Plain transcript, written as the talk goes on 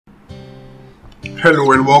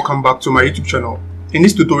Hello and welcome back to my YouTube channel. In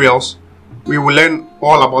these tutorials, we will learn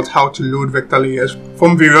all about how to load vector layers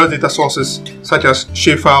from various data sources such as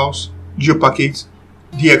shapefiles, GeoPackage,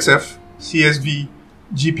 DXF, CSV,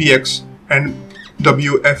 GPX, and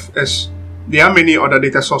WFS. There are many other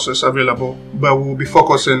data sources available, but we will be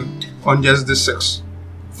focusing on just these 6.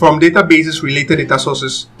 From databases related data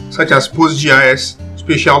sources such as PyQGIS,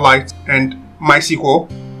 SpatialLite, and MySQL,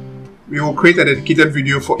 we will create a dedicated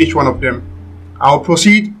video for each one of them. I'll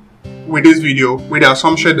proceed with this video with the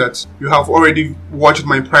assumption that you have already watched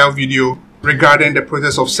my prior video regarding the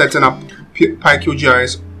process of setting up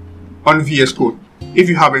PyQGIS on VS Code. If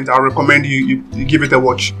you haven't, I'll recommend you give it a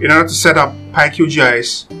watch in order to set up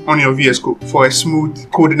PyQGIS on your VS Code for a smooth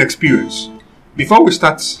coding experience. Before we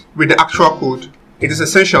start with the actual code, it is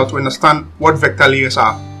essential to understand what vector layers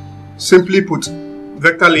are. Simply put,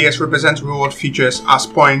 vector layers represent real-world features as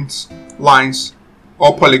points, lines,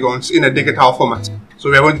 or polygons in a digital format. So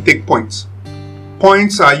we are going to take points.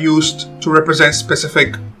 Points are used to represent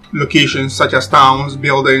specific locations such as towns,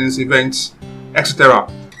 buildings, events,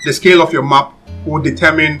 etc. The scale of your map will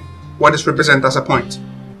determine what is represented as a point.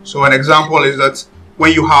 So an example is that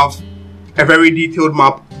when you have a very detailed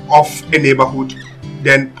map of a neighborhood,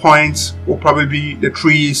 then points will probably be the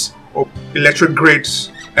trees or electric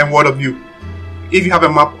grids and what have you. If you have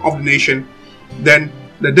a map of the nation, then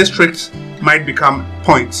the districts might become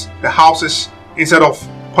points. The houses, instead of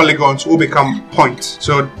polygons, will become points.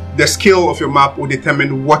 So the scale of your map will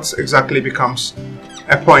determine what exactly becomes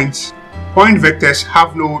a point. Point vectors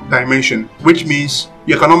have no dimension, which means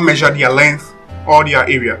you cannot measure their length or their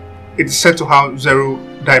area. It is said to have 0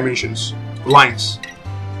 dimensions. Lines.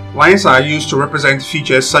 Lines are used to represent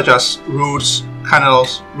features such as roads,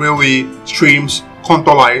 canals, railway, streams,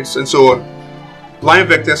 contour lines, and so on. Line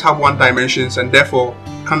vectors have 1 dimension and therefore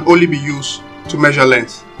can only be used to measure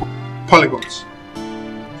length. Polygons.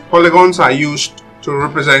 Polygons are used to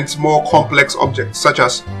represent more complex objects such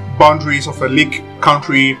as boundaries of a lake,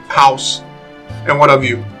 country, house, and what have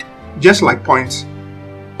you. Just like points,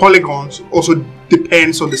 polygons also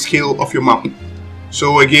depends on the scale of your map.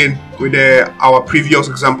 So again, with our previous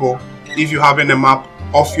example, if you have a map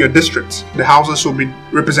of your district, the houses will be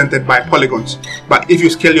represented by polygons. But if you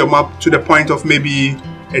scale your map to the point of maybe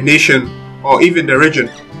a nation or even the region,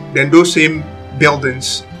 then those same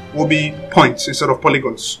buildings will be points instead of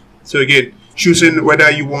polygons. So again, choosing whether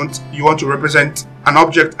you want to represent an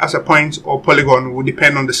object as a point or polygon will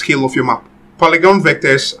depend on the scale of your map. Polygon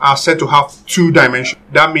vectors are said to have 2 dimensions.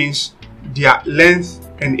 That means their length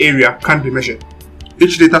and area can be measured.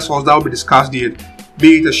 Each data source that will be discussed here,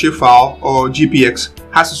 be it a shapefile or GPX,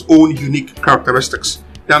 has its own unique characteristics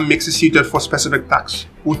that makes it suited for specific tasks.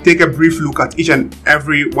 We'll take a brief look at each and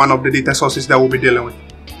every one of the data sources that we'll be dealing with.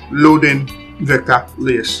 Loading vector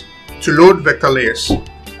layers. To load vector layers,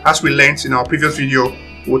 as we learned in our previous video,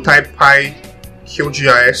 we'll type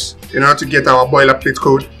PyQGIS in order to get our boilerplate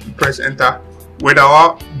code. Press enter. With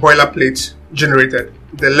our boilerplate generated,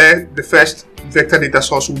 the first vector data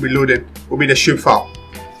source we'll be loading will be the shapefile.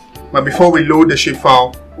 But before we load the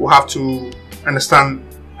shapefile, we'll have to understand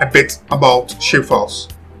a bit about shapefiles.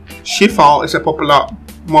 Shapefile is a popular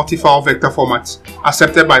multi-file vector format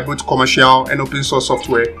accepted by both commercial and open source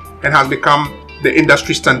software and has become the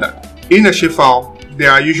industry standard. In a shapefile,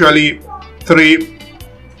 there are usually 3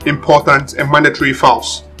 important and mandatory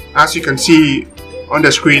files. As you can see on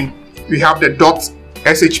the screen, we have the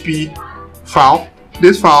 .shp file.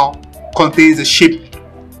 This file contains the shape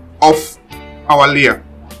of our layer.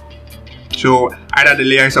 So either the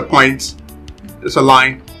layer is a point, it's a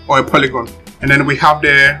line, or a polygon. And then we have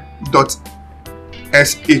the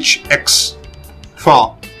 .shx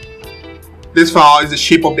file. This file is the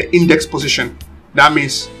shape of the index position. That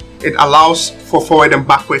means it allows for forward and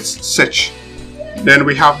backwards search. Then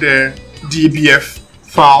we have the dbf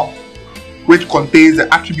file, which contains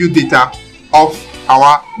the attribute data of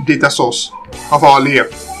our data source, of our layer.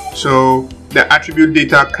 So the attribute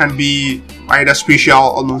data can be either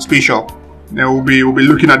spatial or non-spatial. Then we'll be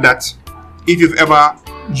looking at that. If you've ever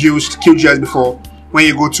used QGIS before, when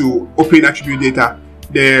you go to open attribute data,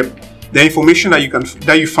 the information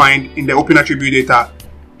that you find in the open attribute data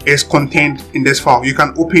is contained in this file. You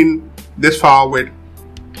can open this file with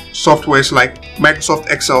softwares like Microsoft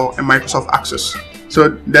Excel and Microsoft Access. So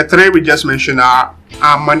the 3 we just mentioned are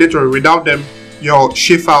mandatory. Without them, your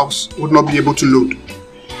shapefiles would not be able to load.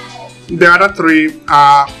 The other 3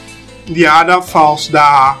 are the other files that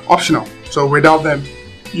are optional. So without them,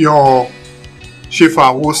 your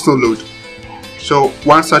shapefile will still load. So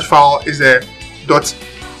one such file is a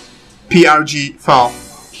 .prg file,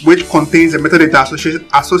 which contains the metadata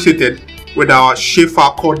associated with our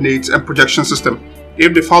shapefile coordinates and projection system.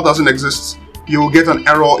 If the file doesn't exist, you will get an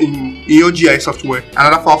error in your GIS software.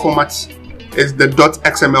 Another file format is the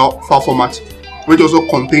 .xml file format, which also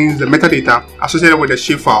contains the metadata associated with the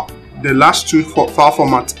shapefile. The last two file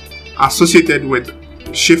formats associated with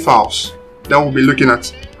shapefiles that we'll be looking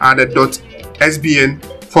at are the .sbn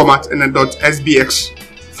format and the .sbx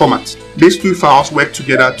format. These two files work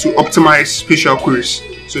together to optimize spatial queries,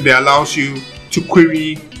 so they allows you to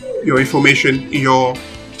query your information in your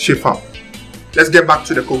shapefile. Let's get back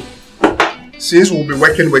to the code. Since we'll be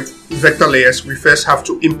working with vector layers, we first have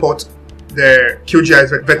to import the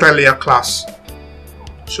QGIS vector layer class.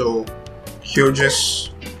 So QGIS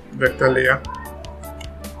vector layer.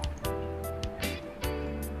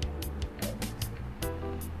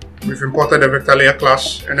 We've imported the vector layer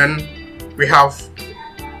class, and then we have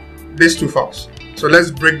these two files. So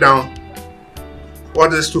let's break down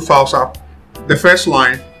what these two files are. The first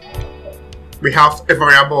line, we have a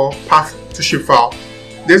variable path to shapefile.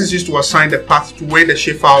 This is used to assign the path to where the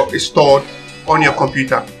shapefile is stored on your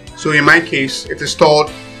computer. So in my case, it is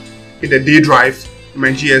stored in the D drive, in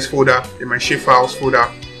my GS folder, in my shapefiles folder,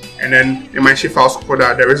 and then in my shapefiles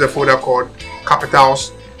folder, there is a folder called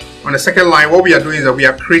capitals. On the second line, what we are doing is that we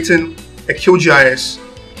are creating a QGIS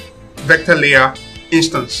vector layer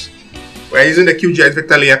instance. We are using the QGIS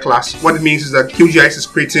vector layer class. What it means is that QGIS is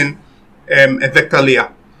creating a vector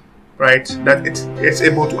layer, right, that it's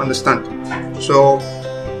able to understand. So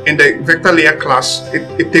in the vector layer class,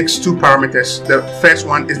 it takes two parameters. The first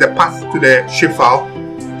one is the path to the shapefile,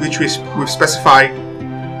 which we've specified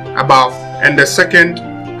above, and the second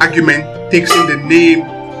argument takes in the name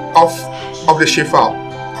of the shapefile.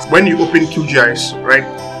 When you open QGIS, right,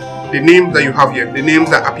 the name that you have here, the names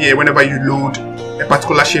that appear whenever you load a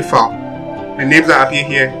particular shapefile, the names that appear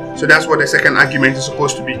here, so that's what the second argument is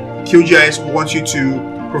supposed to be. QGIS wants you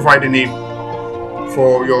to provide a name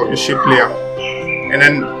for your shape layer. And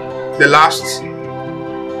then the last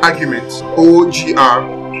argument,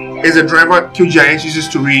 OGR, is a driver QGIS uses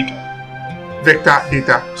to read vector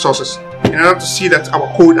data sources in order to see that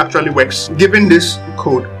our code actually works. Given this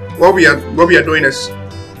code, what we are doing is,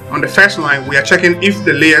 on the first line, we are checking if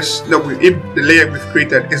the layers if the layer we've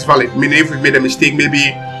created is valid. Meaning, if we made a mistake,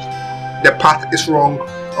 maybe the path is wrong,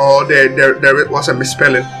 or there was a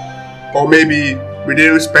misspelling, or maybe we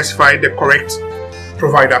didn't specify the correct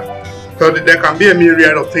provider. So there can be a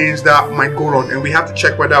myriad of things that might go wrong, and we have to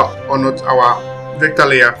check whether or not our vector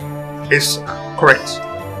layer is correct.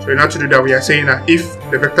 So in order to do that, we are saying that if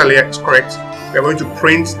the vector layer is correct, we are going to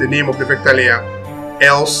print the name of the vector layer,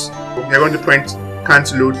 else we are going to print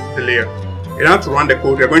can't load the layer. In order to run the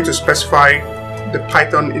code, we are going to specify the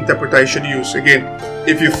Python interpreter you should use. Again,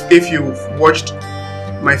 if you've watched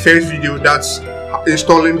my first video, that's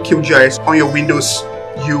installing QGIS on your Windows,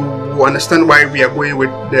 you will understand why we are going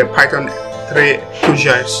with the Python 3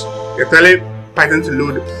 QGIS. You're telling Python to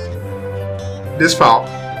load this file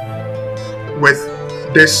with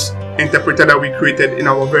this interpreter that we created in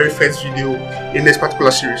our very first video in this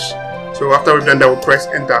particular series. So after we've done that, we'll press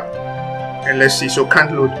enter, and let's see. So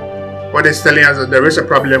can't load. What it's telling us is that there is a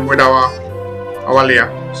problem with our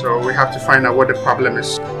layer, so we have to find out what the problem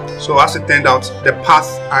is. So as it turned out, the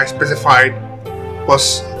path I specified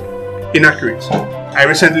was inaccurate. I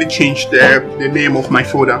recently changed the name of my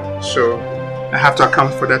folder, so I have to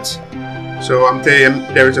account for that. So I'm telling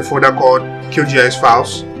you, there is a folder called QGIS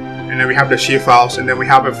files, and then we have the shape files, and then we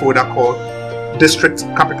have a folder called district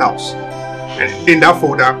capitals. And in that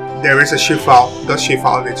folder, there is a shapefile,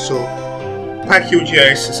 .shapefile. So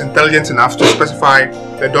PyQGIS is intelligent enough to specify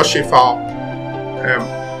the .shapefile,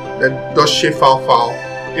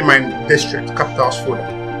 file in my district capitals folder.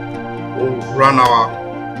 We'll run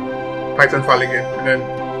our Python file again, and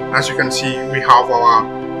then as you can see, we have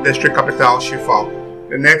our district capital shapefile.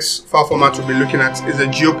 The next file format we'll be looking at is a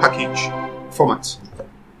GeoPackage format.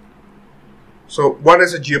 So what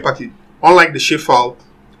is a GeoPackage? Unlike the shapefile,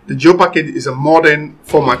 the GeoPackage is a modern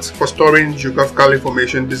format for storing geographical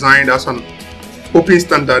information designed as an open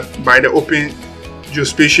standard by the Open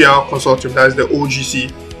Geospatial Consortium, that is the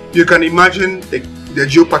OGC. You can imagine the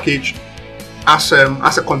GeoPackage as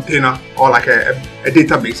a container, or like a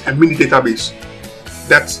database, a mini database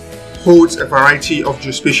that holds a variety of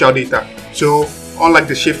geospatial data. So unlike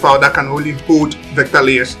the shapefile that can only hold vector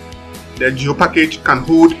layers, the GeoPackage can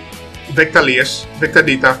hold vector layers, vector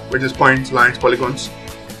data, which is points, lines, polygons,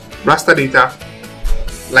 raster data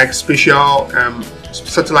like spatial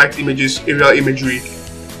satellite images, aerial imagery,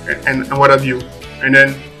 and what have you, and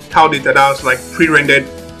then tile data, that's like pre-rendered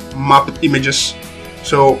map images.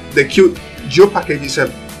 So the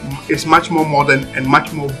GeoPackage is much more modern and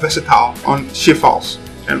much more versatile on shapefiles.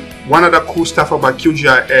 And one other cool stuff about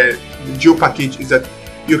QGIS GeoPackage is that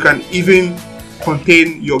you can even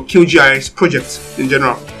contain your QGIS projects in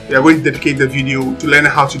general. We are going to dedicate the video to learn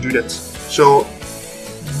how to do that. So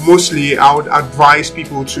mostly I would advise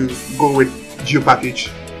people to go with GeoPackage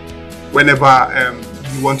whenever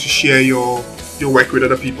you want to share your work with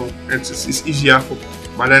other people. It's easier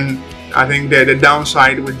but then I think the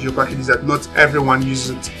downside with GeoPackage is that not everyone uses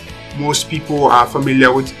it. Most people are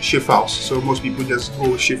familiar with shapefiles, so most people just go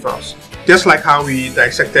with shapefiles. Just like how we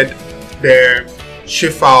dissected the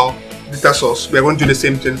shapefile data source, we are going to do the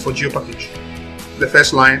same thing for GeoPackage. The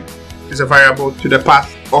first line is a variable to the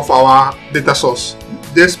path of our data source.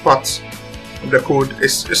 This part of the code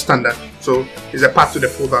is standard, so it's a path to the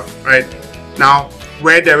folder, right? Now,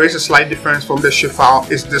 where there is a slight difference from the shapefile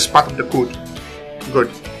is this part of the code.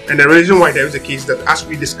 Good. And the reason why there is a case that, as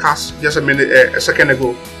we discussed just a second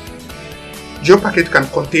ago, GeoPackage can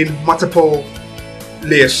contain multiple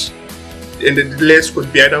layers, and the layers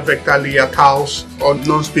could be either vector layer, tiles, or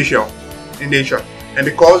non-spatial in nature. And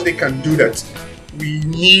because they can do that, we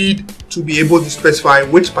need to be able to specify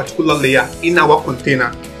which particular layer in our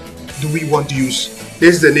container do we want to use.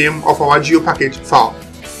 This is the name of our GeoPackage file.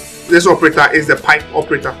 This operator is the pipe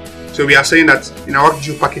operator. So we are saying that in our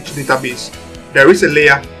GeoPackage database, there is a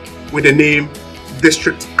layer with the name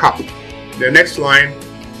district cap. The next line,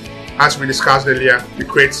 as we discussed earlier, we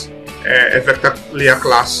create a vector layer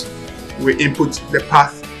class. We input the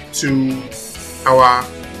path to our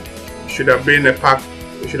should have been path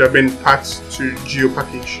to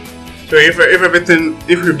GeoPackage. So if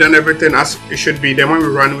we've done everything as it should be, then when we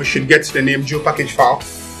run, we should get the name GeoPackage file.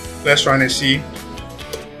 Let's run and see.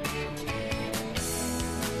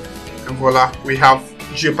 And voila, we have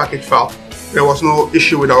GeoPackage file. There was no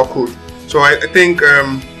issue with our code. So I think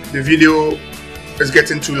the video is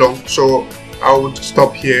getting too long, so I would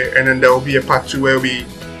stop here, and then there will be a part 2 where we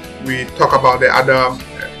talk about the other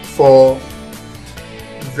 4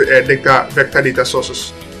 vector data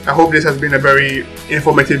sources. I hope this has been a very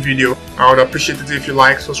informative video. I would appreciate it if you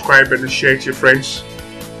like, subscribe, and share it to your friends.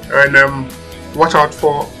 And watch out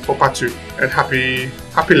for part 2. And happy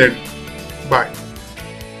learning. Bye.